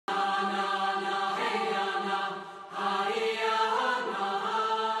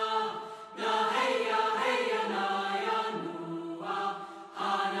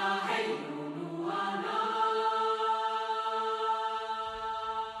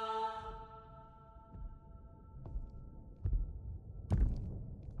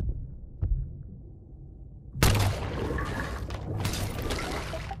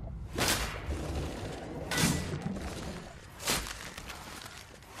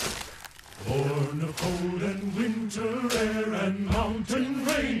of cold and winter air and mountain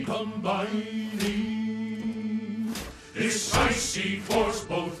rain combining. This icy force,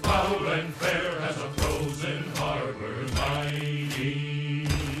 both foul and fair, has a frozen harbor lining.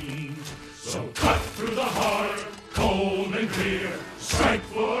 So cut through the heart, cold and clear, strike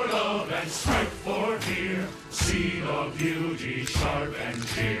for love and strike for fear. See the beauty sharp and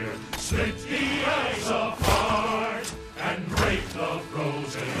clear, split the ice apart and break the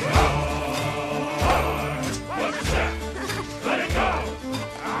frozen heart. What is that? Let it go!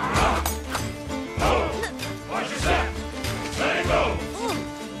 Oh! Watch your step! Let it go!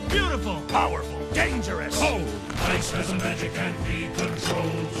 Beautiful! Powerful! Dangerous! Oh! Ice has a magic and be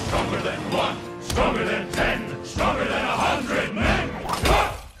controlled. Stronger than 1, stronger than 10, stronger than 100 men!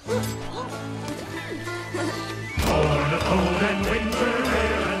 Born of cold and winter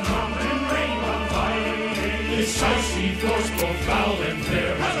air and mountain rain on fire. This icy force, both foul and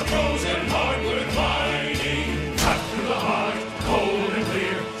fair, has